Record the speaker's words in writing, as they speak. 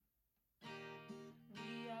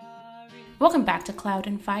Welcome back to Cloud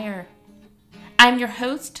and Fire. I'm your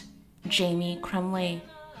host, Jamie Crumley.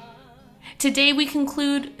 Today we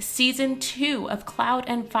conclude Season 2 of Cloud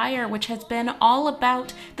and Fire, which has been all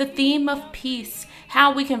about the theme of peace,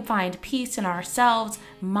 how we can find peace in ourselves,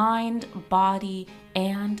 mind, body,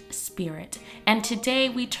 and spirit. And today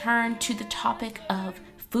we turn to the topic of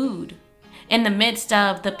food. In the midst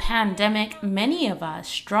of the pandemic, many of us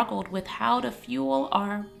struggled with how to fuel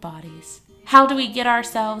our bodies. How do we get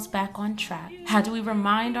ourselves back on track? How do we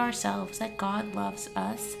remind ourselves that God loves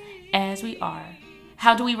us as we are?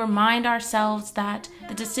 How do we remind ourselves that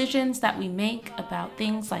the decisions that we make about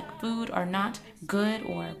things like food are not good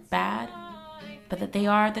or bad, but that they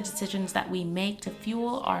are the decisions that we make to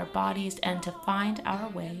fuel our bodies and to find our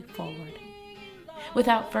way forward?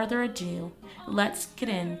 Without further ado, let's get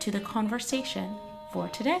into the conversation for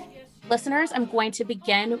today. Listeners, I'm going to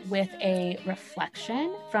begin with a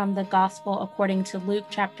reflection from the Gospel according to Luke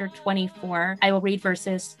chapter 24. I will read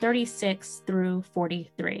verses 36 through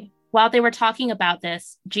 43. While they were talking about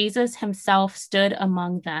this, Jesus himself stood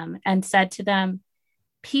among them and said to them,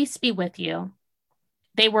 "Peace be with you."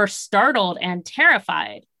 They were startled and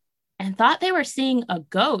terrified and thought they were seeing a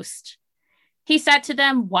ghost. He said to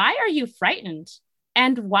them, "Why are you frightened?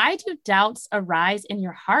 And why do doubts arise in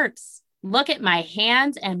your hearts? Look at my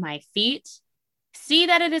hands and my feet. See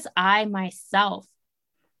that it is I myself.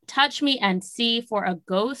 Touch me and see, for a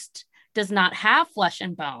ghost does not have flesh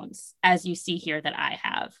and bones, as you see here that I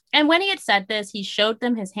have." And when he had said this, he showed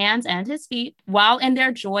them his hands and his feet. While in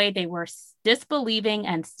their joy they were disbelieving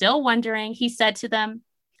and still wondering, he said to them,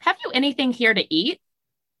 "Have you anything here to eat?"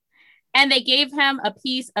 And they gave him a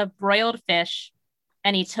piece of broiled fish,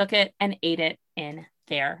 and he took it and ate it in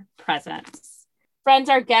their presence. Friends,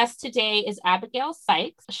 our guest today is Abigail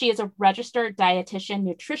Sykes. She is a registered dietitian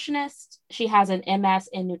nutritionist. She has an MS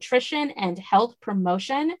in nutrition and health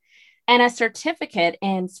promotion and a certificate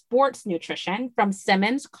in sports nutrition from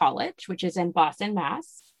Simmons College, which is in Boston,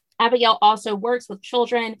 Mass. Abigail also works with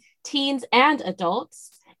children, teens, and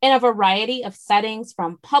adults in a variety of settings,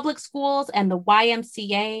 from public schools and the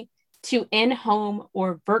YMCA to in-home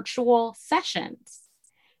or virtual sessions.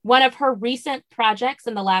 One of her recent projects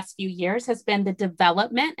in the last few years has been the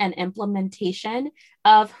development and implementation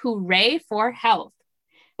of Hooray for Health,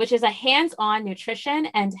 which is a hands-on nutrition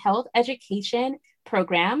and health education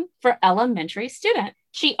program for elementary students.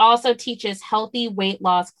 She also teaches healthy weight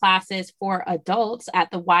loss classes for adults at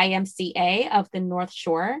the YMCA of the North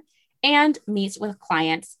Shore and meets with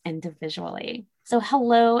clients individually. So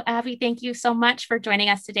hello, Abby. Thank you so much for joining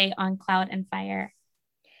us today on Cloud and Fire.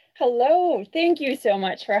 Hello. Thank you so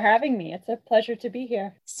much for having me. It's a pleasure to be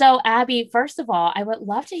here. So, Abby, first of all, I would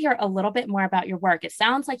love to hear a little bit more about your work. It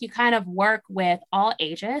sounds like you kind of work with all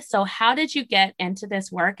ages. So how did you get into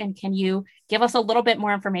this work? And can you give us a little bit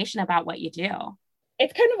more information about what you do?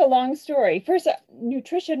 It's kind of a long story. First,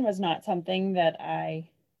 nutrition was not something that I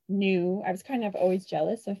knew. I was kind of always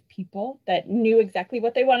jealous of people that knew exactly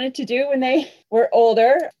what they wanted to do when they were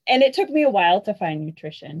older. And it took me a while to find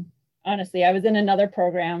nutrition. Honestly, I was in another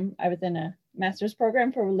program. I was in a master's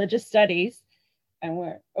program for religious studies, and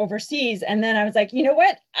we're overseas. And then I was like, you know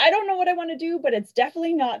what? I don't know what I want to do, but it's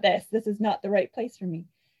definitely not this. This is not the right place for me.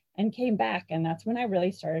 And came back. And that's when I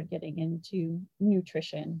really started getting into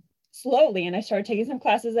nutrition slowly. And I started taking some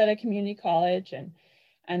classes at a community college and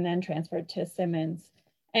then transferred to Simmons.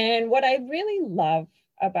 And what I really love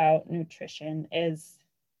about nutrition is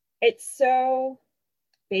it's so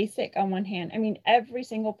basic on one hand. I mean, every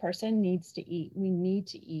single person needs to eat. We need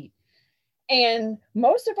to eat. And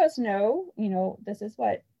most of us know, this is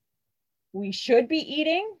what we should be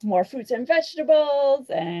eating: more fruits and vegetables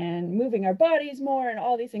and moving our bodies more and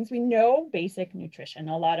all these things. We know basic nutrition.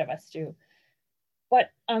 A lot of us do. But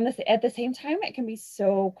at the same time, it can be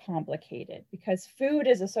so complicated because food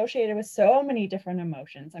is associated with so many different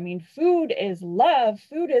emotions. I mean, food is love,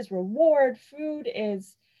 food is reward, food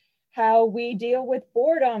is how we deal with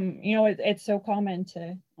boredom. It's so common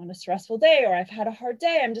to, on a stressful day, or I've had a hard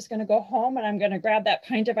day, I'm just going to go home and I'm going to grab that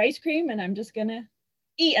pint of ice cream and I'm just going to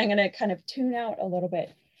eat. I'm going to kind of tune out a little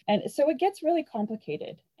bit. And so it gets really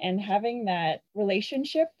complicated. And having that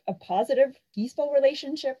relationship, a positive, peaceful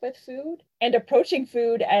relationship with food, and approaching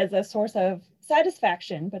food as a source of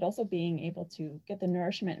satisfaction, but also being able to get the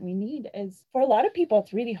nourishment we need, is, for a lot of people,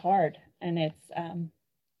 it's really hard. And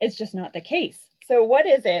it's just not the case. So what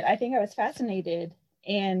is it? I think I was fascinated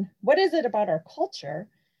in what is it about our culture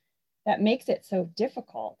that makes it so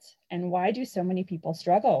difficult? And why do so many people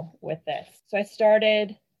struggle with this? So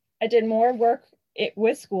I did more work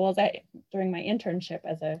with schools. During my internship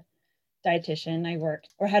as a dietitian, I worked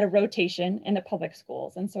or had a rotation in the public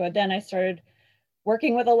schools. And so then I started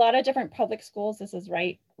working with a lot of different public schools. This is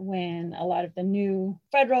right when a lot of the new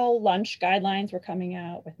federal lunch guidelines were coming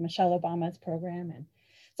out with Michelle Obama's program. And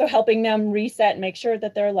so helping them reset and make sure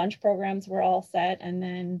that their lunch programs were all set. And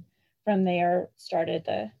then from there started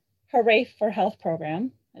the Hooray for Health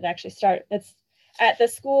program. It's at the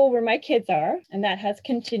school where my kids are, and that has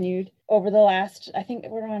continued over the last, I think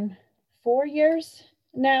we're on 4 years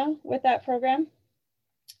now with that program.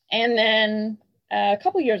 And then a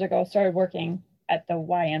couple years ago, started working at the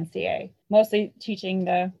YMCA, mostly teaching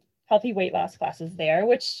the healthy weight loss classes there,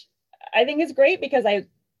 which I think is great because I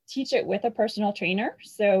teach it with a personal trainer.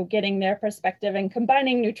 So getting their perspective and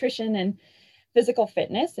combining nutrition and physical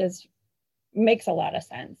fitness makes a lot of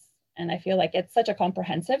sense. And I feel like it's such a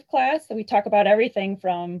comprehensive class. So we talk about everything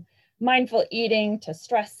from mindful eating to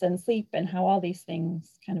stress and sleep and how all these things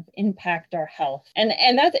kind of impact our health. And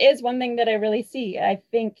that is one thing that I really see. I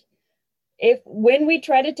think when we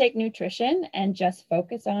try to take nutrition and just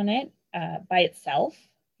focus on it by itself,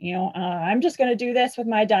 I'm just going to do this with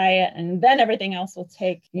my diet and then everything else will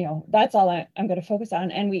take, that's all I'm going to focus on.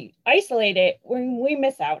 And we isolate it when we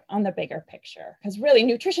miss out on the bigger picture, because really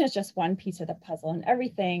nutrition is just one piece of the puzzle, and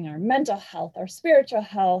everything, our mental health, our spiritual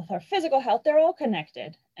health, our physical health, they're all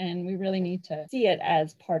connected. And we really need to see it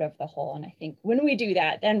as part of the whole. And I think when we do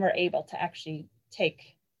that, then we're able to actually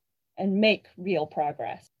take and make real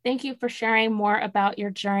progress. Thank you for sharing more about your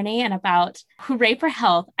journey and about Hooray for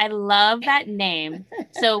Health. I love that name.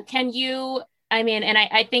 So can you,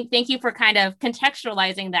 I think thank you for kind of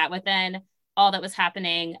contextualizing that within all that was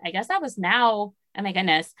happening. I guess that was now, oh my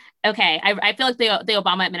goodness. Okay. I feel like the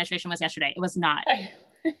Obama administration was yesterday. It was not.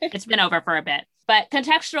 It's been over for a bit. But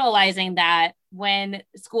contextualizing that when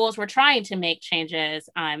schools were trying to make changes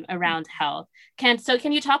around health. Can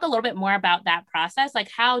you talk a little bit more about that process? Like,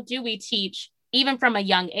 how do we teach, even from a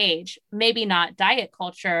young age, maybe not diet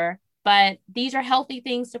culture, but these are healthy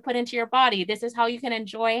things to put into your body. This is how you can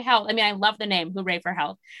enjoy health. I love the name, Hooray for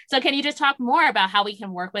Health. So can you just talk more about how we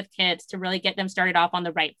can work with kids to really get them started off on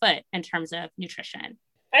the right foot in terms of nutrition?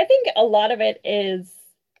 I think a lot of it is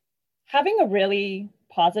having a really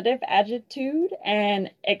positive attitude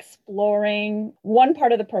and exploring. One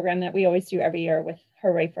part of the program that we always do every year with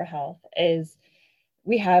Hooray for Health is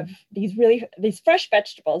we have these fresh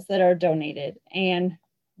vegetables that are donated, and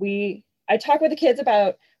I talk with the kids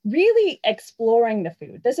about really exploring the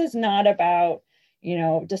food. This is not about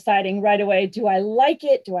deciding right away, do I like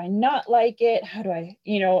it, do I not like it, how do I,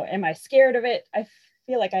 am I scared of it? I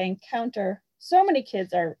feel like I encounter so many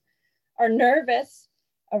kids are nervous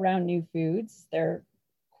around new foods. They're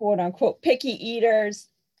quote unquote picky eaters,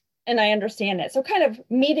 and I understand it. So kind of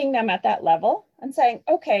meeting them at that level and saying,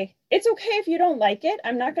 okay, it's okay if you don't like it.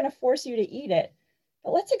 I'm not going to force you to eat it,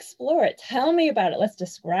 but let's explore it. Tell me about it. Let's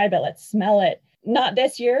describe it. Let's smell it. Not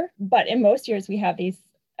this year, but in most years we have these,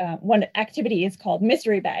 one activity is called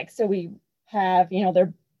mystery bags. So we have,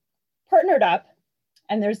 they're partnered up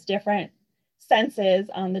and there's different senses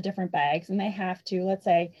on the different bags, and they have to, let's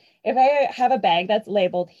say, if I have a bag that's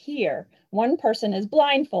labeled here, one person is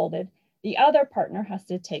blindfolded, the other partner has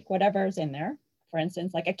to take whatever's in there, for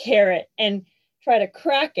instance, like a carrot, and try to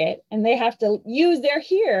crack it, and they have to use their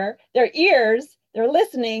ears, they're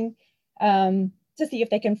listening to see if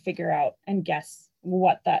they can figure out and guess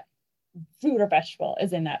what that fruit or vegetable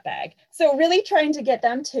is in that bag. So really trying to get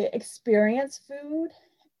them to experience food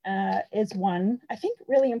is one, I think,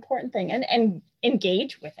 really important thing, and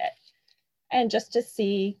engage with it, and just to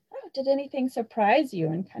see, did anything surprise you,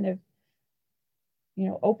 and kind of,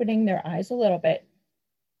 opening their eyes a little bit,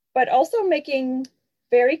 but also making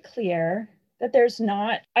very clear that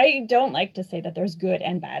I don't like to say that there's good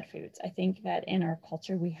and bad foods. I think that in our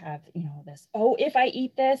culture, we have, this, if I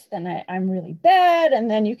eat this, then I'm really bad. And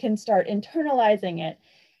then you can start internalizing it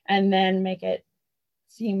and then make it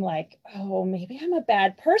seem like, maybe I'm a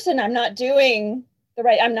bad person. I'm not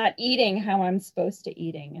eating how I'm supposed to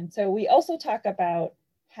eating. And so we also talk about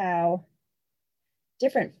how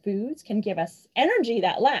different foods can give us energy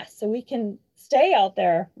that lasts, so we can stay out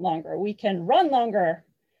there longer. We can run longer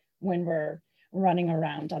when we're running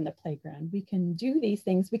around on the playground. We can do these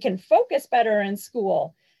things. We can focus better in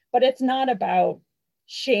school, but it's not about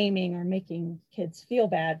shaming or making kids feel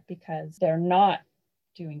bad because they're not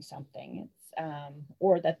doing something. It's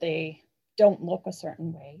or that they don't look a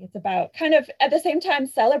certain way. It's about kind of at the same time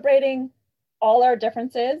celebrating all our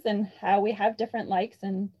differences and how we have different likes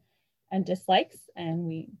and dislikes, and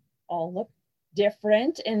we all look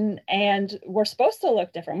different, and we're supposed to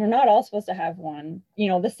look different. We're not all supposed to have one,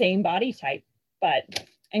 the same body type, but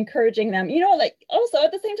encouraging them, like also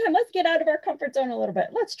at the same time, let's get out of our comfort zone a little bit.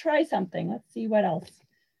 Let's try something. Let's see what else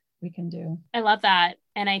we can do. I love that.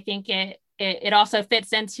 And I think it it also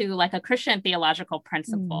fits into like a Christian theological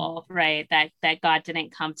principle, right? That God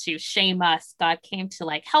didn't come to shame us. God came to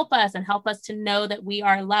like help us and help us to know that we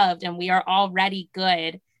are loved and we are already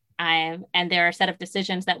good. And there are a set of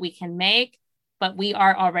decisions that we can make, but we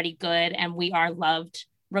are already good and we are loved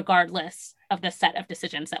regardless of the set of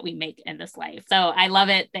decisions that we make in this life. So I love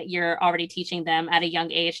it that you're already teaching them at a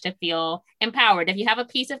young age to feel empowered. If you have a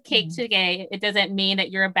piece of cake today, it doesn't mean that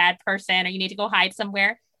you're a bad person or you need to go hide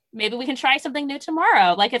somewhere. Maybe we can try something new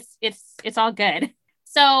tomorrow. Like it's all good.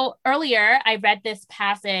 So earlier, I read this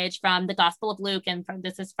passage from the Gospel of Luke, and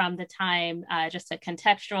this is from the time just to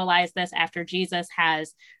contextualize this after Jesus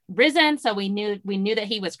has risen. So we knew that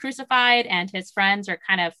he was crucified, and his friends are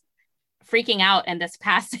kind of freaking out in this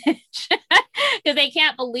passage because they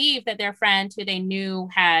can't believe that their friend who they knew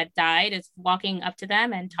had died is walking up to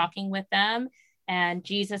them and talking with them, and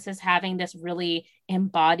Jesus is having this really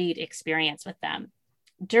embodied experience with them.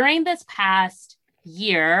 During this past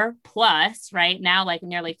year plus, right now, like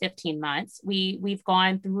nearly 15 months, we've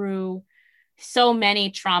gone through so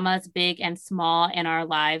many traumas, big and small, in our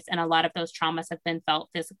lives. And a lot of those traumas have been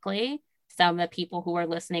felt physically. Some of the people who are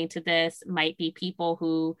listening to this might be people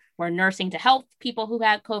who were nursing to help people who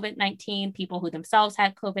had COVID-19, people who themselves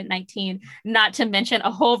had COVID-19, not to mention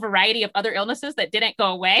a whole variety of other illnesses that didn't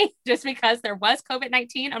go away just because there was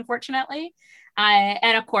COVID-19, unfortunately.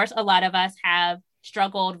 And of course, a lot of us have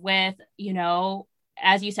struggled with,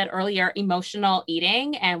 as you said earlier, emotional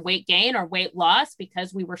eating and weight gain or weight loss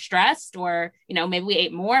because we were stressed, or, maybe we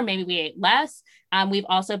ate more, maybe we ate less. We've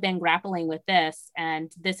also been grappling with this.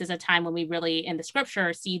 And this is a time when we really, in the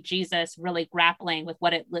scripture, see Jesus really grappling with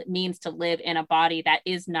what it means to live in a body that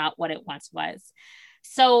is not what it once was.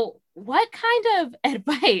 So what kind of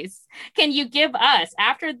advice can you give us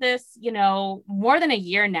after this, more than a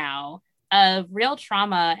year now of real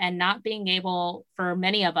trauma and not being able for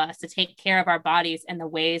many of us to take care of our bodies in the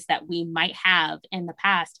ways that we might have in the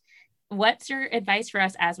past? What's your advice for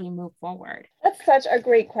us as we move forward? That's such a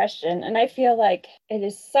great question. And I feel like it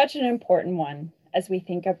is such an important one as we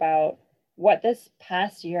think about what this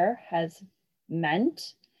past year has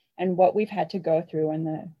meant and what we've had to go through.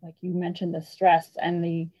 And like you mentioned, the stress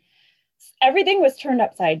and everything was turned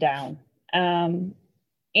upside down.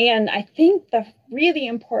 And I think the really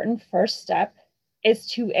important first step is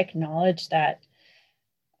to acknowledge that.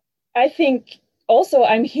 I think also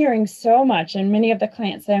I'm hearing so much, and many of the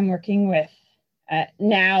clients that I'm working with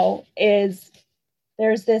now is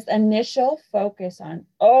there's this initial focus on,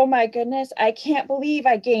 oh my goodness, I can't believe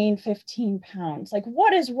I gained 15 pounds. Like,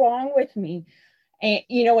 what is wrong with me? And,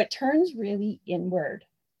 it turns really inward.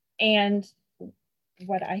 And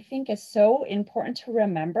what I think is so important to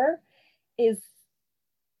remember is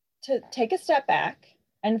to take a step back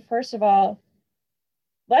and, first of all,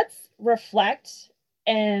 let's reflect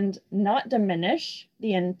and not diminish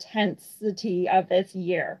the intensity of this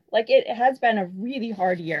year. Like, it has been a really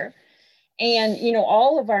hard year. And,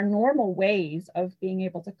 all of our normal ways of being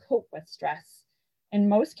able to cope with stress in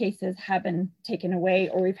most cases have been taken away,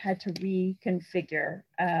 or we've had to reconfigure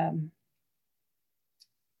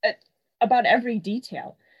about every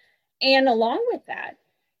detail. And along with that,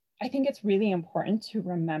 I think it's really important to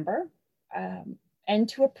remember and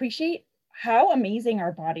to appreciate how amazing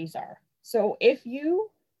our bodies are. So if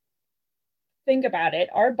you think about it,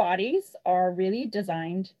 our bodies are really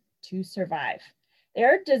designed to survive.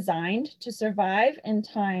 They're designed to survive in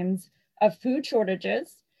times of food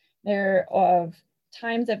shortages, of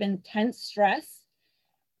times of intense stress,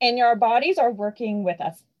 and our bodies are working with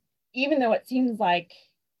us, even though it seems like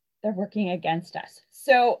they're working against us.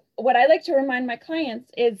 So what I like to remind my clients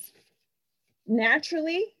is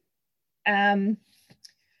naturally,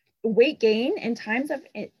 weight gain in times of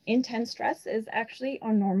intense stress is actually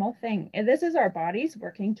a normal thing. And this is our bodies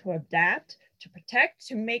working to adapt, to protect,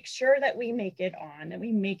 to make sure that we make it on, that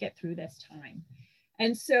we make it through this time.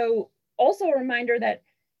 And so also a reminder that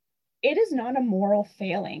it is not a moral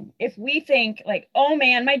failing. If we think like, oh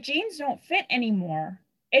man, my jeans don't fit anymore,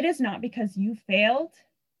 it is not because you failed.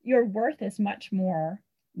 Your worth is much more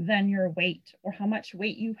than your weight or how much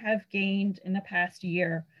weight you have gained in the past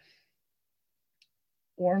year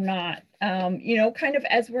or not. Kind of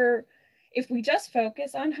if we just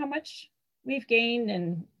focus on how much we've gained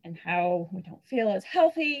and how we don't feel as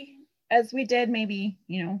healthy as we did maybe,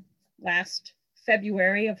 last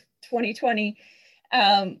February of 2020,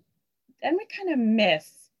 then we kind of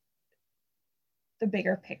miss the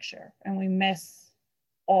bigger picture and we miss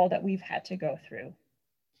all that we've had to go through.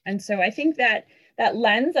 And so I think that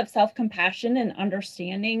lens of self-compassion and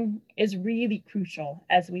understanding is really crucial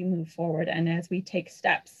as we move forward and as we take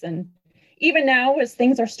steps. And even now, as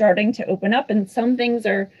things are starting to open up and some things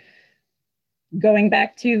are going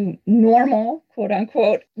back to normal, quote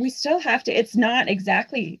unquote, we still have to, it's not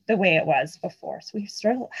exactly the way it was before. So we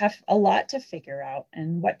still have a lot to figure out.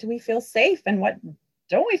 And what do we feel safe and what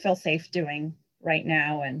don't we feel safe doing right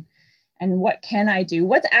now? And what can I do?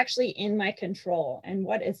 What's actually in my control and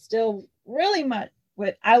what is still really much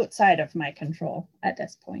outside of my control at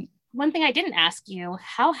this point. One thing I didn't ask you,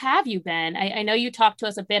 how have you been? I know you talked to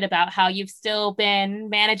us a bit about how you've still been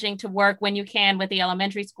managing to work when you can with the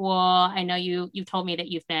elementary school. I know you told me that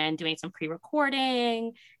you've been doing some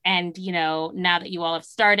pre-recording and, now that you all have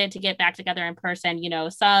started to get back together in person,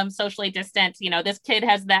 some socially distant, this kid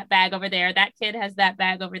has that bag over there, that kid has that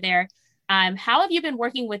bag over there. How have you been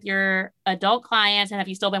working with your adult clients and have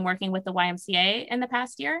you still been working with the YMCA in the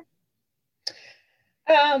past year?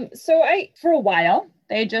 So for a while,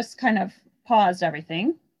 they just kind of paused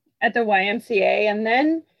everything at the YMCA. And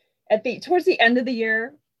then towards the end of the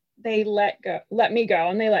year, they let me go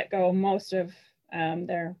and they let go most of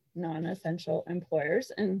their non-essential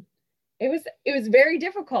employers. And it was very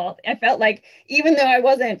difficult. I felt like even though I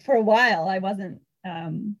wasn't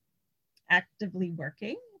actively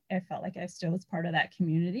working, I felt like I still was part of that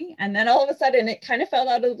community. And then all of a sudden it kind of fell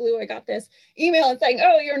out of the blue. I got this email saying,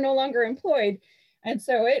 oh, you're no longer employed. And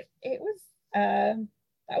so it was,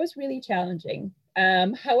 that was really challenging.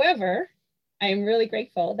 However, I'm really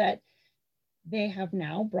grateful that they have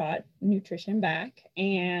now brought nutrition back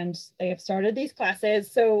and they have started these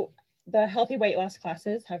classes. So the healthy weight loss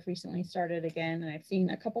classes have recently started again. And I've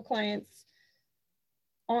seen a couple clients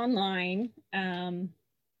online. And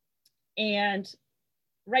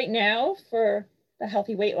right now for the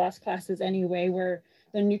healthy weight loss classes anyway, where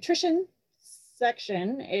the nutrition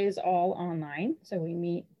section is all online. So we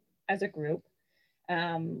meet as a group.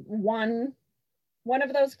 One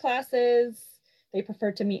of those classes, they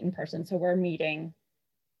prefer to meet in person. So we're meeting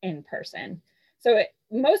in person. So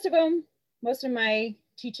most of my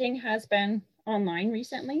teaching has been online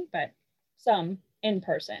recently, but some in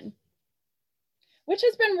person, which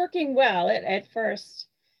has been working well at first.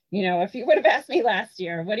 If you would have asked me last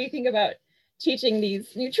year, what do you think about teaching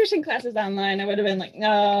these nutrition classes online? I would have been like,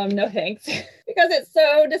 no thanks, because it's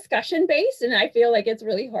so discussion based. And I feel like it's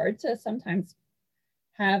really hard to sometimes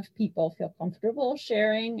have people feel comfortable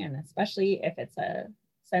sharing, and especially if it's a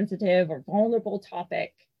sensitive or vulnerable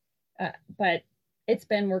topic. But it's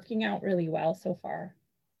been working out really well so far.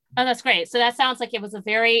 Oh, that's great. So that sounds like it was a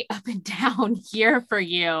very up and down year for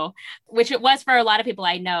you, which it was for a lot of people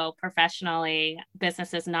I know professionally,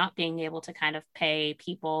 businesses not being able to kind of pay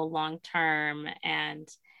people long term. And,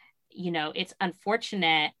 it's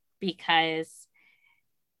unfortunate because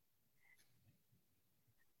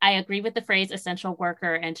I agree with the phrase essential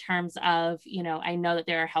worker in terms of, I know that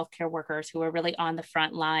there are healthcare workers who are really on the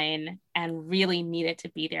front line and really needed to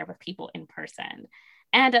be there with people in person.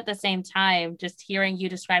 And at the same time, just hearing you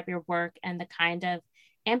describe your work and the kind of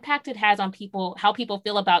impact it has on people, how people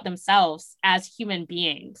feel about themselves as human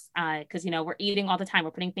beings. Because, we're eating all the time.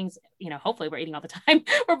 We're putting things, hopefully we're eating all the time.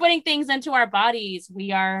 We're putting things into our bodies.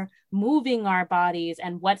 We are moving our bodies,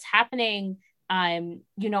 and what's happening, on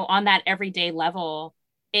that everyday level,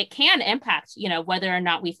 it can impact, whether or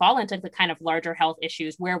not we fall into the kind of larger health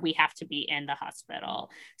issues where we have to be in the hospital.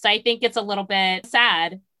 So I think it's a little bit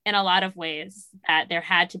sad in a lot of ways that there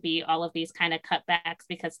had to be all of these kind of cutbacks,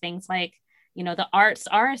 because things like, the arts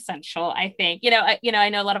are essential. I think, I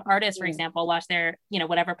know a lot of artists, for example, lost their,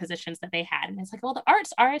 whatever positions that they had. And it's like, well, the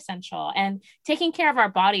arts are essential, and taking care of our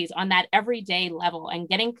bodies on that everyday level and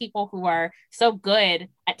getting people who are so good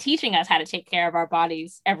at teaching us how to take care of our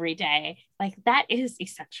bodies every day, like that is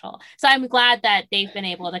essential. So I'm glad that they've been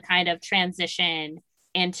able to kind of transition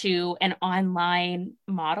into an online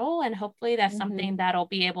model. And hopefully that's something that'll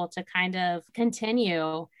be able to kind of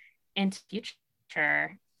continue into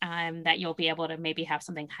future, that you'll be able to maybe have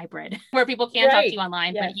something hybrid where people can talk to you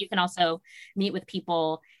online, but you can also meet with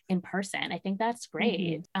people in person. I think that's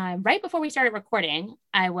great. Right before we started recording,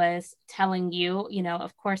 I was telling you,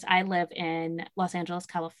 of course, I live in Los Angeles,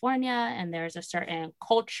 California, and there's a certain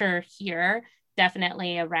culture here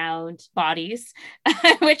definitely around bodies,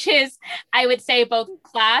 which is, I would say, both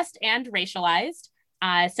classed and racialized.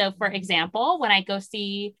 So for example, when I go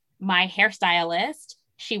see my hairstylist,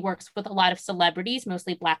 she works with a lot of celebrities,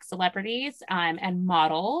 mostly Black celebrities, and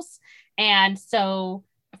models. And so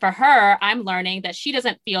for her, I'm learning that she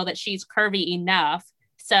doesn't feel that she's curvy enough.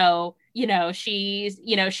 So, she's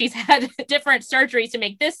had different surgeries to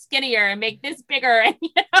make this skinnier and make this bigger, and,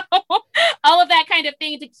 all of that kind of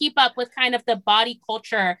thing to keep up with kind of the body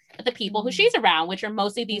culture of the people who she's around, which are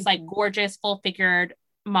mostly these like gorgeous, full figured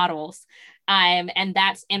models. And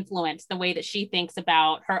that's influenced the way that she thinks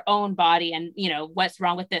about her own body and, what's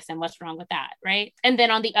wrong with this and what's wrong with that, right? And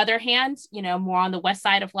then on the other hand, more on the west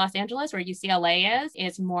side of Los Angeles, where UCLA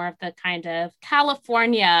is more of the kind of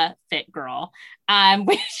California fit girl,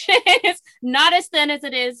 which is not as thin as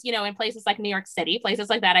it is, in places like New York City. Places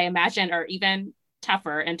like that, I imagine, are even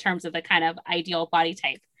tougher in terms of the kind of ideal body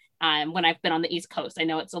type. When I've been on the East Coast, I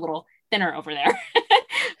know it's a little thinner over there,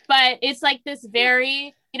 but it's like this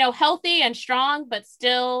very, healthy and strong, but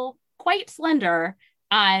still quite slender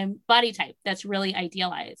body type that's really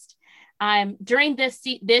idealized. During this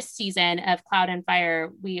season of Cloud and Fire,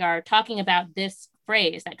 we are talking about this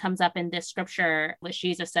phrase that comes up in this scripture, which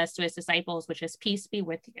Jesus says to his disciples, which is peace be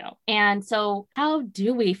with you. And so how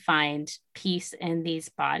do we find peace in these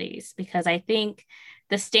bodies? Because I think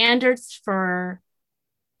the standards for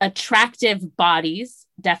attractive bodies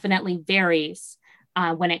definitely varies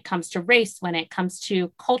when it comes to race, when it comes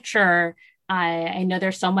to culture. I know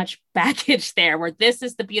there's so much baggage there where this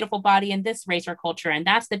is the beautiful body in this race or culture, and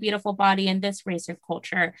that's the beautiful body in this race or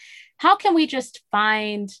culture. How can we just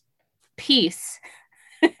find peace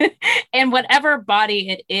in whatever body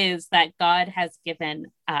it is that God has given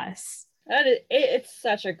us? It's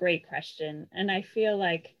such a great question. And I feel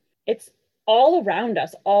like it's all around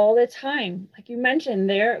us all the time. Like you mentioned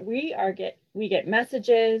there, we get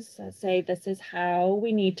messages that say this is how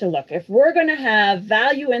we need to look. If we're going to have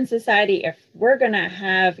value in society, if we're going to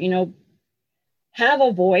have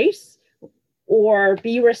a voice or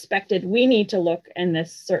be respected, we need to look in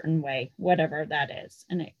this certain way, whatever that is.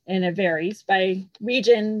 And it varies by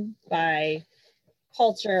region, by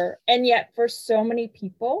culture. And yet for so many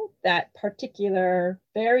people, that particular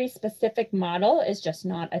very specific model is just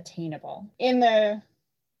not attainable. In the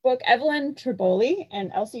book, Evelyn Tribole and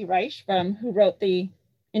Elsie Reich, who wrote the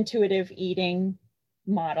intuitive eating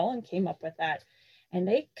model and came up with that. And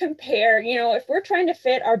they compare, if we're trying to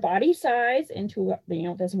fit our body size into,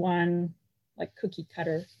 this one like cookie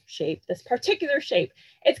cutter shape, this particular shape,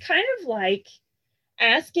 it's kind of like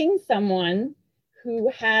asking someone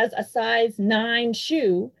who has a size 9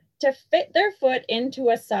 shoe to fit their foot into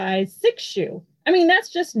a size 6 shoe. I mean, that's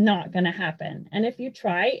just not going to happen. And if you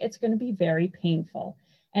try, it's going to be very painful.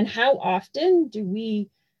 And how often do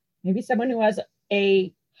maybe someone who has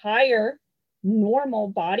a higher normal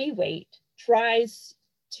body weight tries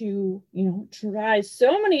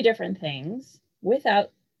so many different things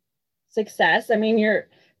without success. I mean, you're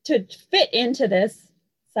to fit into this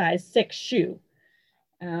size 6 shoe.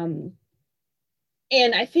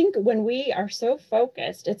 And I think when we are so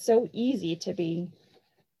focused, it's so easy to be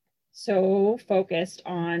so focused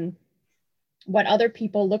on what other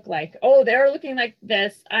people look like. Oh, they're looking like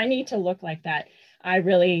this. I need to look like that. I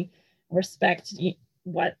really respect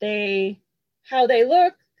how they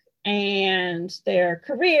look and their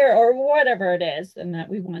career or whatever it is, and that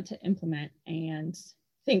we want to implement and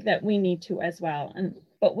think that we need to as well.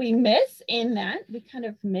 But we kind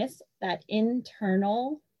of miss that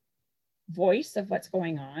internal voice of what's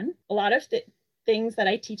going on. A lot of the things that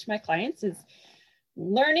I teach my clients is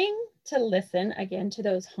learning to listen again to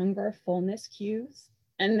those hunger fullness cues,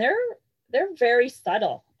 and they're very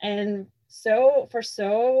subtle. And so for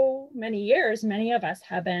so many years, many of us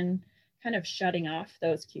have been kind of shutting off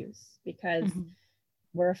those cues because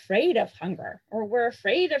we're afraid of hunger or we're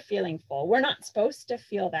afraid of feeling full. We're not supposed to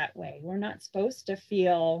feel that way. We're not supposed to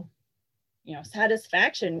feel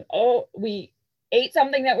satisfaction. Oh, we ate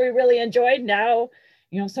something that we really enjoyed. Now,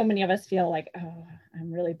 so many of us feel like, oh,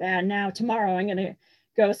 I'm really bad now. Tomorrow I'm going to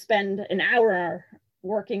go spend an hour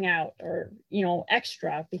working out or,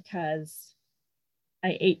 extra because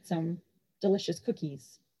I ate some delicious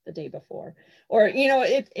cookies the day before. Or,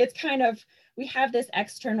 it's kind of, we have this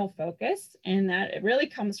external focus, and that it really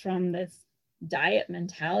comes from this diet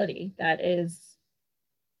mentality that is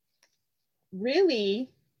really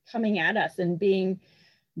coming at us and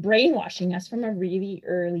brainwashing us from a really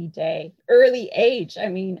early age. I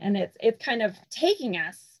mean, and it's kind of taking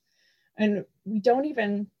us, and we don't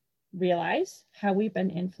even realize how we've been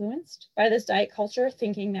influenced by this diet culture,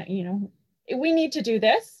 thinking that, we need to do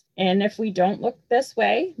this. And if we don't look this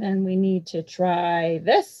way, then we need to try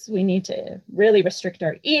this. We need to really restrict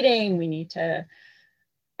our eating. We need to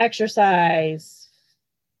exercise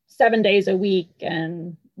 7 days a week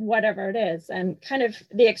and whatever it is, and kind of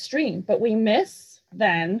the extreme. But we miss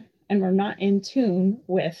then, and we're not in tune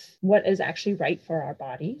with what is actually right for our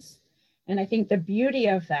bodies. And I think the beauty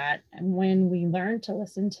of that, and when we learn to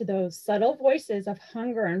listen to those subtle voices of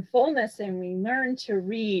hunger and fullness, and we learn to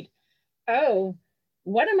read, oh,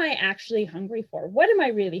 what am I actually hungry for? What am I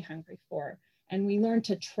really hungry for? And we learn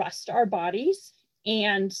to trust our bodies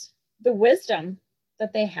and the wisdom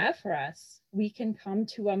that they have for us, we can come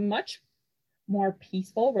to a much more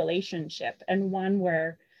peaceful relationship, and one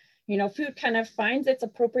where, you know, food kind of finds its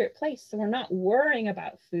appropriate place. So we're not worrying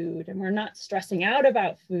about food and we're not stressing out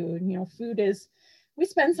about food. You know, food is, we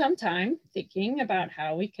spend some time thinking about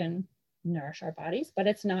how we can nourish our bodies, but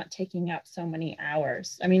it's not taking up so many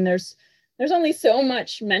hours. I mean, there's only so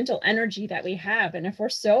much mental energy that we have. And if we're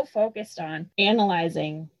so focused on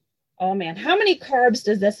analyzing, oh man, how many carbs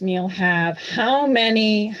does this meal have? How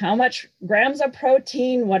much grams of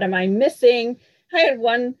protein? What am I missing? I had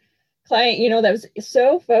one client, you know, that was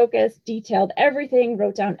so focused, detailed everything,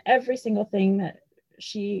 wrote down every single thing that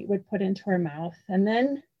she would put into her mouth. And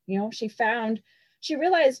then, you know, she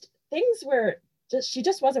realized things were just, she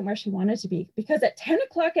just wasn't where she wanted to be, because at 10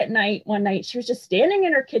 o'clock at night, one night, she was just standing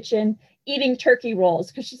in her kitchen eating turkey rolls,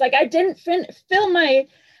 because she's like, I didn't fill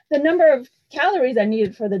the number of calories I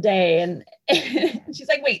needed for the day. And she's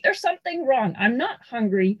like, wait, there's something wrong. I'm not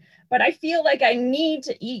hungry, but I feel like I need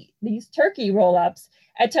to eat these turkey roll-ups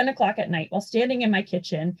at 10 o'clock at night while standing in my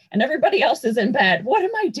kitchen and everybody else is in bed. What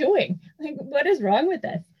am I doing? Like, what is wrong with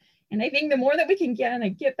this? And I think the more that we can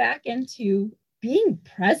get back into being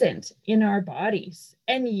present in our bodies,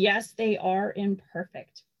 and yes, they are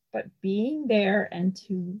imperfect, but being there and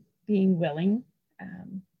to being willing,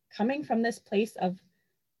 coming from this place of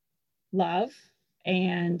love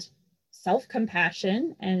and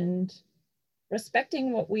self-compassion and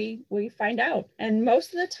respecting what we find out. And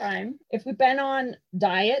most of the time, if we've been on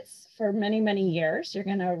diets for many, many years, you're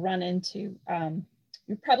going to run into,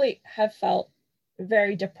 you probably have felt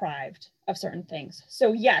very deprived of certain things.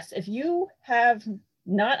 So yes, if you have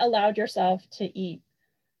not allowed yourself to eat,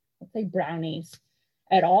 let's say, brownies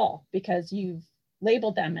at all because you've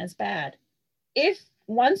labeled them as bad, if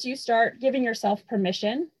once you start giving yourself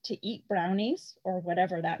permission to eat brownies or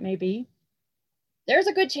whatever that may be, there's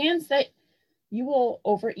a good chance that you will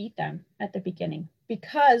overeat them at the beginning,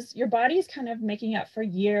 because your body is kind of making up for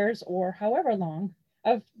years or however long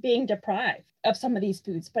of being deprived of some of these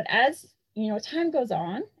foods. But as you know, time goes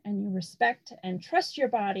on and you respect and trust your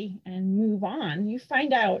body and move on, you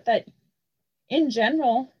find out that in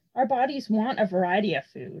general, our bodies want a variety of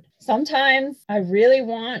food. Sometimes I really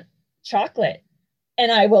want chocolate and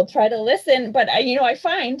I will try to listen, but I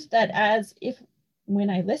find that when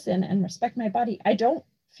I listen and respect my body, I don't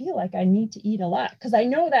feel like I need to eat a lot, because I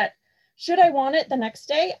know that should I want it the next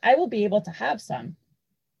day, I will be able to have some,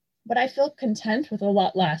 but I feel content with a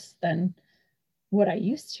lot less than what I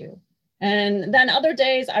used to. And then other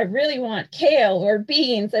days I really want kale or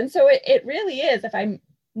beans. And so it really is,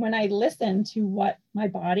 when I listen to what my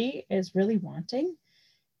body is really wanting,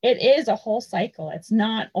 it is a whole cycle. It's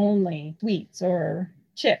not only sweets or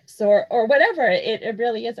chips or whatever. It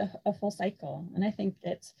really is a full cycle. And I think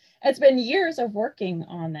it's been years of working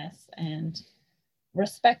on this and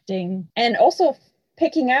respecting, and also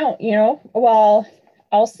picking out, while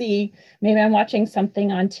I'll see, maybe I'm watching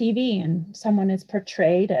something on TV and someone is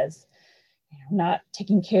portrayed as not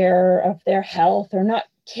taking care of their health or not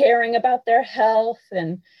caring about their health,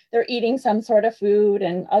 and they're eating some sort of food,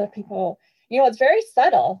 and other people, it's very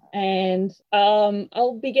subtle. And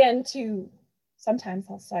I'll begin to, sometimes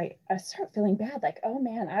I start feeling bad, like, oh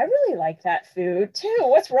man, I really like that food too.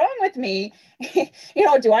 What's wrong with me?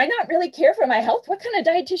 Do I not really care for my health? What kind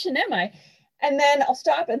of dietitian am I? And then I'll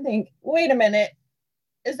stop and think, wait a minute,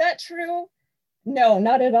 is that true? No,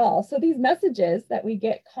 not at all. So these messages that we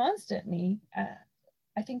get constantly,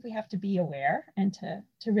 I think we have to be aware and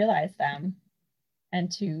to realize them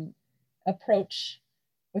and to approach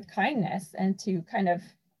with kindness and to kind of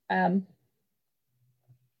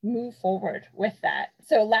move forward with that.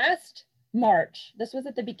 So last March, this was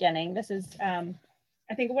at the beginning. This is, I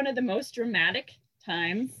think, one of the most dramatic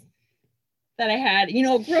times that I had.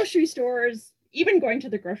 Grocery stores, even going to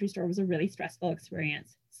the grocery store was a really stressful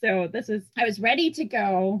experience. So I was ready to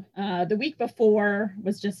go. The week before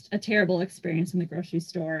was just a terrible experience in the grocery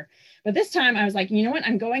store. But this time I was like, you know what?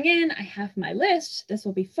 I'm going in. I have my list. This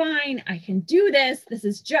will be fine. I can do this. This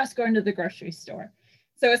is just going to the grocery store.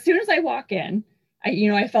 So as soon as I walk in,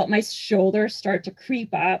 I felt my shoulders start to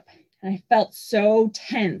creep up and I felt so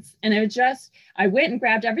tense. And I went and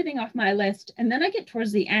grabbed everything off my list. And then I get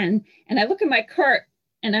towards the end and I look at my cart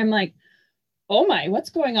and I'm like, oh my, what's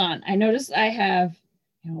going on? I noticed I have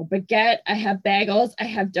baguette, I have bagels, I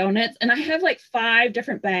have donuts, and I have like 5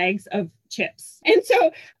 different bags of chips. And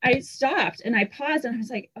so I stopped and I paused and I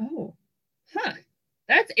was like, oh,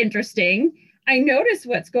 that's interesting. I noticed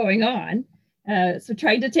what's going on. So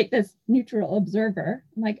trying to take this neutral observer,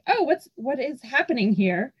 I'm like, oh, what is happening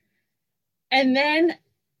here? And then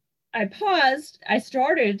I paused. I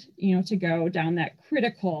started, to go down that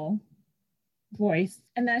critical voice.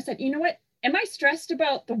 And then I said, you know what? Am I stressed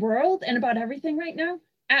about the world and about everything right now?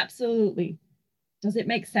 Absolutely. Does it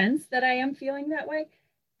make sense that I am feeling that way?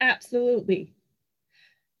 Absolutely.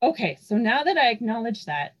 Okay, so now that I acknowledge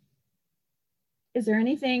that, is there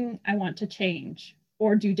anything I want to change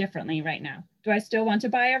or do differently right now? Do I still want to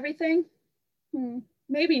buy everything?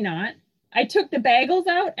 Maybe not. I took the bagels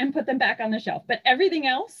out and put them back on the shelf, but everything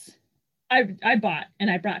else I bought and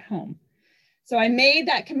I brought home. So I made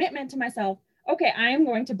that commitment to myself. Okay, I am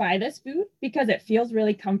going to buy this food because it feels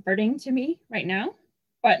really comforting to me right now.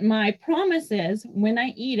 But my promise is when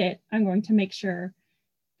I eat it, I'm going to make sure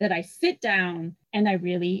that I sit down and I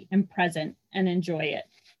really am present and enjoy it.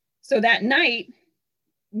 So that night,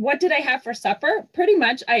 what did I have for supper? Pretty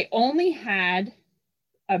much, I only had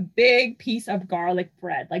a big piece of garlic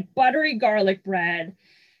bread, like buttery garlic bread,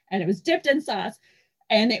 and it was dipped in sauce.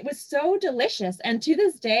 And it was so delicious. And to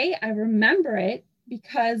this day, I remember it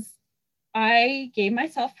because I gave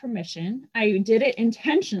myself permission. I did it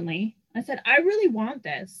intentionally. I said, I really want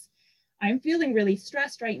this. I'm feeling really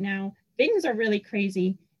stressed right now. Things are really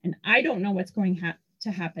crazy, and I don't know what's going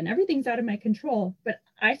to happen. Everything's out of my control. But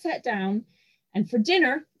I sat down, and for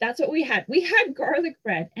dinner, that's what we had. We had garlic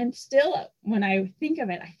bread. And still, when I think of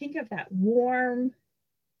it, I think of that warm,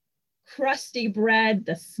 crusty bread,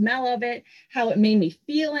 the smell of it, how it made me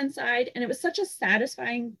feel inside. And it was such a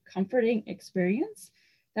satisfying, comforting experience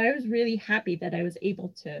that I was really happy that I was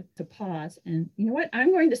able to pause and, you know what,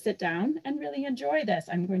 I'm going to sit down and really enjoy this.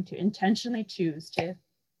 I'm going to intentionally choose to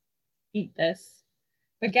eat this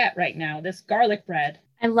baguette right now, this garlic bread.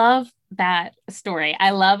 I love that story.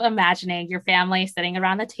 I love imagining your family sitting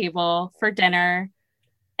around the table for dinner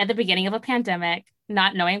at the beginning of a pandemic,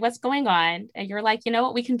 not knowing what's going on. And you're like, you know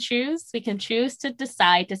what, we can choose to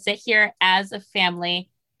decide to sit here as a family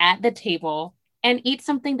at the table and eat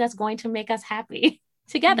something that's going to make us happy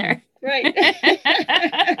together. Right.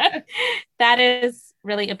 That is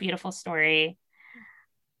really a beautiful story.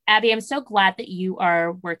 Abby, I'm so glad that you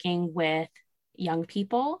are working with young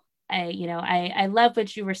people. I love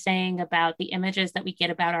what you were saying about the images that we get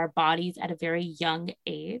about our bodies at a very young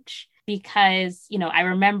age, because, I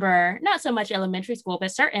remember not so much elementary school,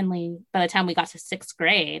 but certainly by the time we got to 6th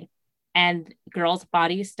grade, and girls'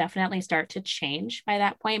 bodies definitely start to change by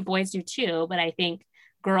that point. Boys do too, but I think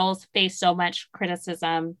girls face so much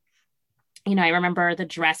criticism. I remember the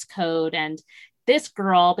dress code, and this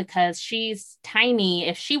girl, because she's tiny,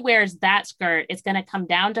 if she wears that skirt, it's going to come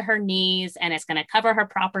down to her knees and it's going to cover her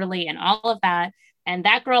properly and all of that. And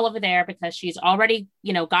that girl over there, because she's already,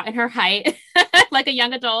 gotten her height like a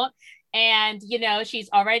young adult. And, she's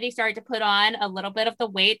already started to put on a little bit of the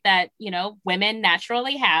weight that, women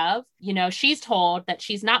naturally have. She's told that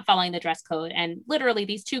she's not following the dress code. And literally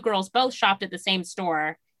these two girls both shopped at the same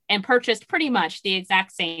store and purchased pretty much the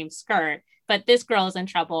exact same skirt. But this girl is in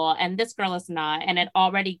trouble and this girl is not. And it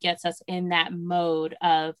already gets us in that mode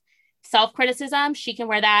of self-criticism. She can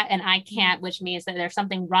wear that and I can't, which means that there's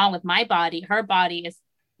something wrong with my body. Her body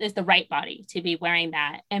is the right body to be wearing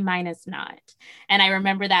that, and mine is not. And I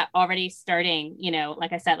remember that already starting,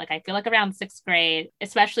 like I said, like I feel like around 6th grade,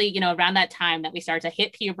 especially, around that time that we started to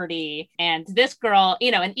hit puberty. And this girl,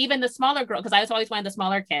 and even the smaller girl, because I was always one of the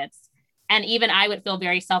smaller kids. And even I would feel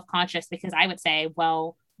very self-conscious because I would say,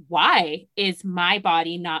 well, why is my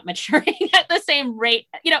body not maturing at the same rate?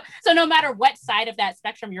 So no matter what side of that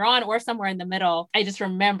spectrum you're on or somewhere in the middle, I just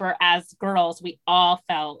remember as girls, we all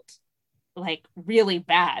felt like really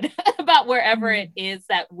bad about wherever it is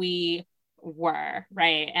that we were,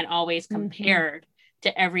 right? And always compared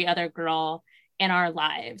to every other girl in our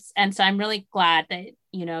lives. And so I'm really glad that,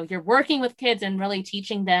 you're working with kids and really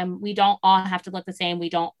teaching them we don't all have to look the same. We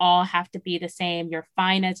don't all have to be the same. You're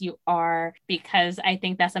fine as you are, because I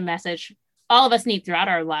think that's a message all of us need throughout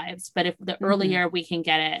our lives. But if the earlier we can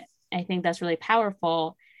get it, I think that's really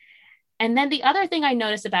powerful. And then the other thing I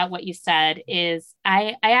noticed about what you said is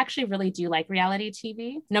I actually really do like reality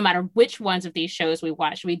TV. No matter which ones of these shows we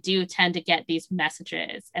watch, we do tend to get these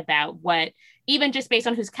messages about what, even just based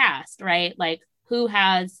on who's cast, right? Like who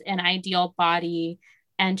has an ideal body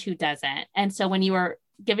and who doesn't. And so when you were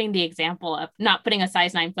giving the example of not putting a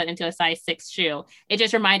size 9 foot into a size 6 shoe, it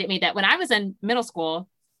just reminded me that when I was in middle school,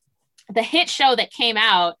 the hit show that came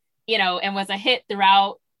out, and was a hit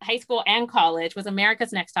throughout high school and college was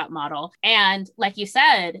America's Next Top Model. And like you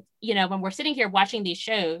said, when we're sitting here watching these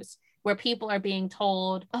shows where people are being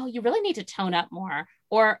told, oh, you really need to tone up more,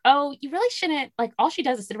 or, oh, you really shouldn't, like, all she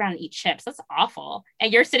does is sit around and eat chips. That's awful.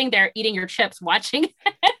 And you're sitting there eating your chips, watching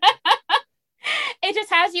it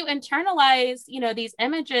just has you internalize, these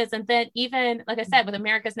images. And then even, like I said, with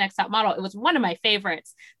America's Next Top Model, it was one of my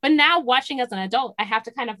favorites. But now watching as an adult, I have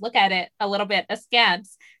to kind of look at it a little bit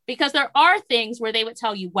askance, because there are things where they would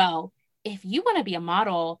tell you, well, if you want to be a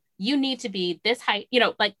model, you need to be this height,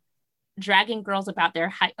 like dragging girls about their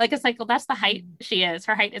height. Like, it's like, well, that's the height she is.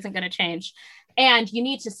 Her height isn't going to change. And you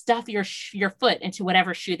need to stuff your foot into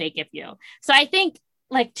whatever shoe they give you. So I think,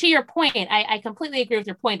 like, to your point, I completely agree with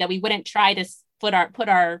your point that we wouldn't try to put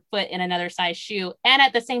our foot in another size shoe. And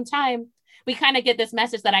at the same time, we kind of get this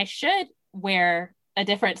message that I should wear a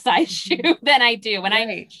different size shoe than I do. And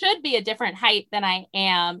I should be a different height than I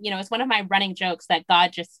am. It's one of my running jokes that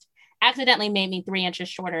God just accidentally made me 3 inches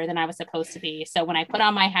shorter than I was supposed to be. So when I put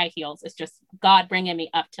on my high heels, it's just God bringing me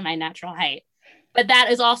up to my natural height. But that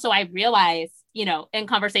is also, I realize, in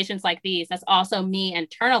conversations like these, that's also me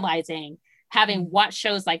internalizing, having watched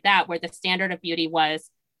shows like that, where the standard of beauty was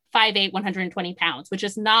 5'8", 120 pounds, which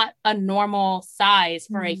is not a normal size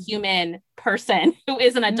for a human person who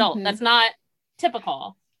is an adult. That's not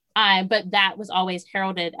typical. But that was always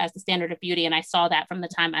heralded as the standard of beauty. And I saw that from the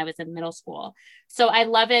time I was in middle school. So I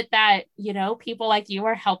love it that, people like you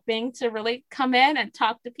are helping to really come in and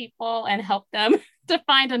talk to people and help them to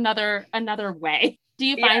find another way. Do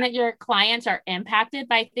you find that your clients are impacted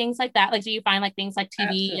by things like that? Like, do you find like things like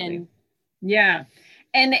TV and... Yeah.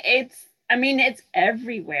 And it's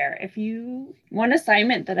everywhere. One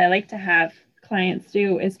assignment that I like to have clients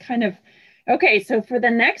do is kind of, okay, so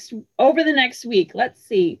over the next week, let's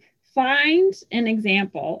see, find an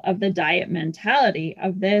example of the diet mentality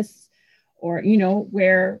of this, or,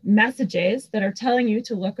 where messages that are telling you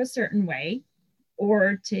to look a certain way,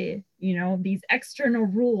 or to, these external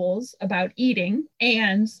rules about eating,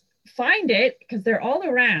 and find it, because they're all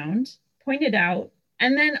around, point it out,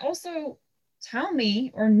 and then also tell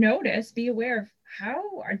me, or notice, be aware of how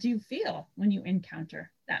do you feel when you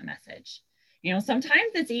encounter that message.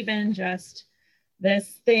 Sometimes it's even just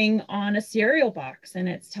this thing on a cereal box, and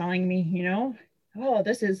it's telling me, oh,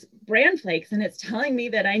 this is bran flakes, and it's telling me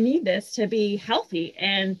that I need this to be healthy.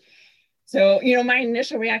 And so, my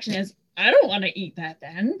initial reaction is, I don't want to eat that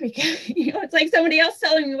then, because, it's like somebody else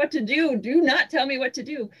telling me what to do. Do not tell me what to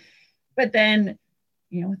do. But then,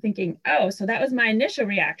 thinking, oh, so that was my initial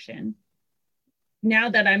reaction. Now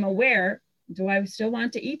that I'm aware, do I still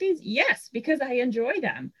want to eat these? Yes, because I enjoy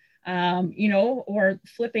them. Or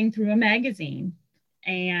flipping through a magazine,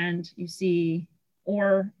 and you see,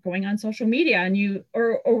 or going on social media, and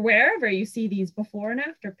or wherever you see these before and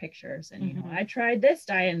after pictures, and I tried this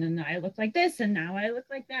diet, and then I look like this, and now I look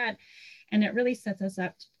like that. And it really sets us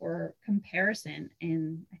up for comparison.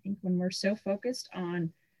 And I think when we're so focused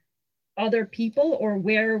on other people or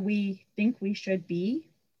where we think we should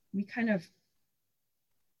be, we kind of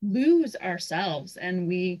lose ourselves,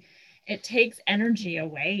 and it takes energy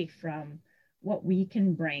away from what we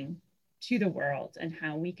can bring to the world and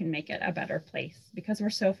how we can make it a better place, because we're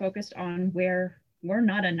so focused on where we're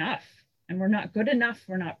not enough, and we're not good enough,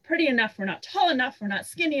 we're not pretty enough, we're not tall enough, we're not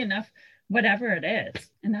skinny enough, whatever it is.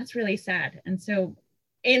 And that's really sad. And so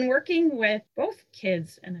in working with both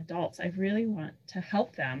kids and adults, I really want to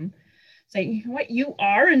help them say, you know what, you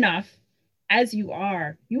are enough as you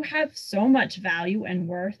are. You have so much value and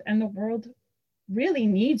worth, and the world really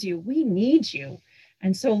needs you. We need you.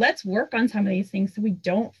 And so let's work on some of these things so we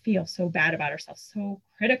don't feel so bad about ourselves, so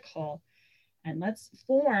critical. And let's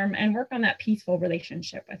form and work on that peaceful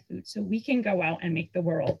relationship with food so we can go out and make the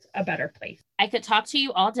world a better place. I could talk to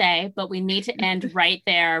you all day, but we need to end right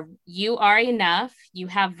there. You are enough. You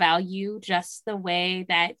have value just the way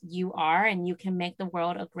that you are, and you can make the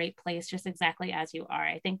world a great place just exactly as you are.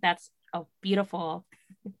 I think that's a beautiful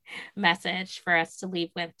message for us to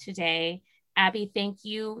leave with today. Abby, thank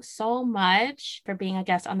you so much for being a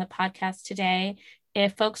guest on the podcast today.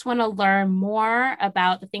 If folks want to learn more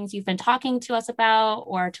about the things you've been talking to us about,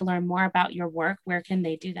 or to learn more about your work, where can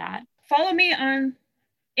they do that? Follow me on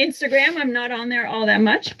Instagram. I'm not on there all that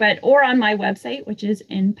much, or on my website, which is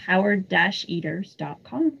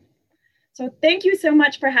empowered-eaters.com. So thank you so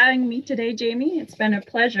much for having me today, Jamie. It's been a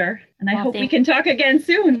pleasure, and I hope we can talk again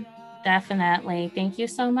soon. Definitely. Thank you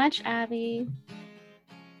so much, Abby.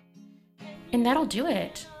 And that'll do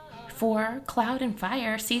it for Cloud and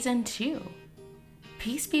Fire Season 2.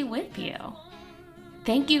 Peace be with you.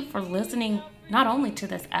 Thank you for listening not only to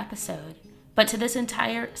this episode, but to this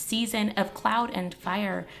entire season of Cloud and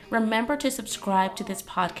Fire. Remember to subscribe to this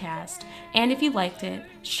podcast, and if you liked it,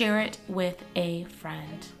 share it with a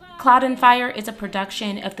friend. Cloud and Fire is a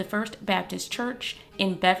production of the First Baptist Church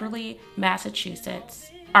in Beverly,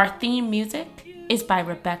 Massachusetts. Our theme music is by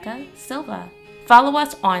Rebecca Silva. Follow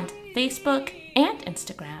us on Facebook and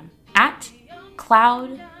Instagram at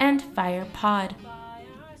Cloud and Fire Pod.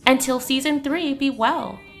 Until season 3, be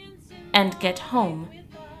well and get home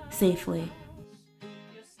safely.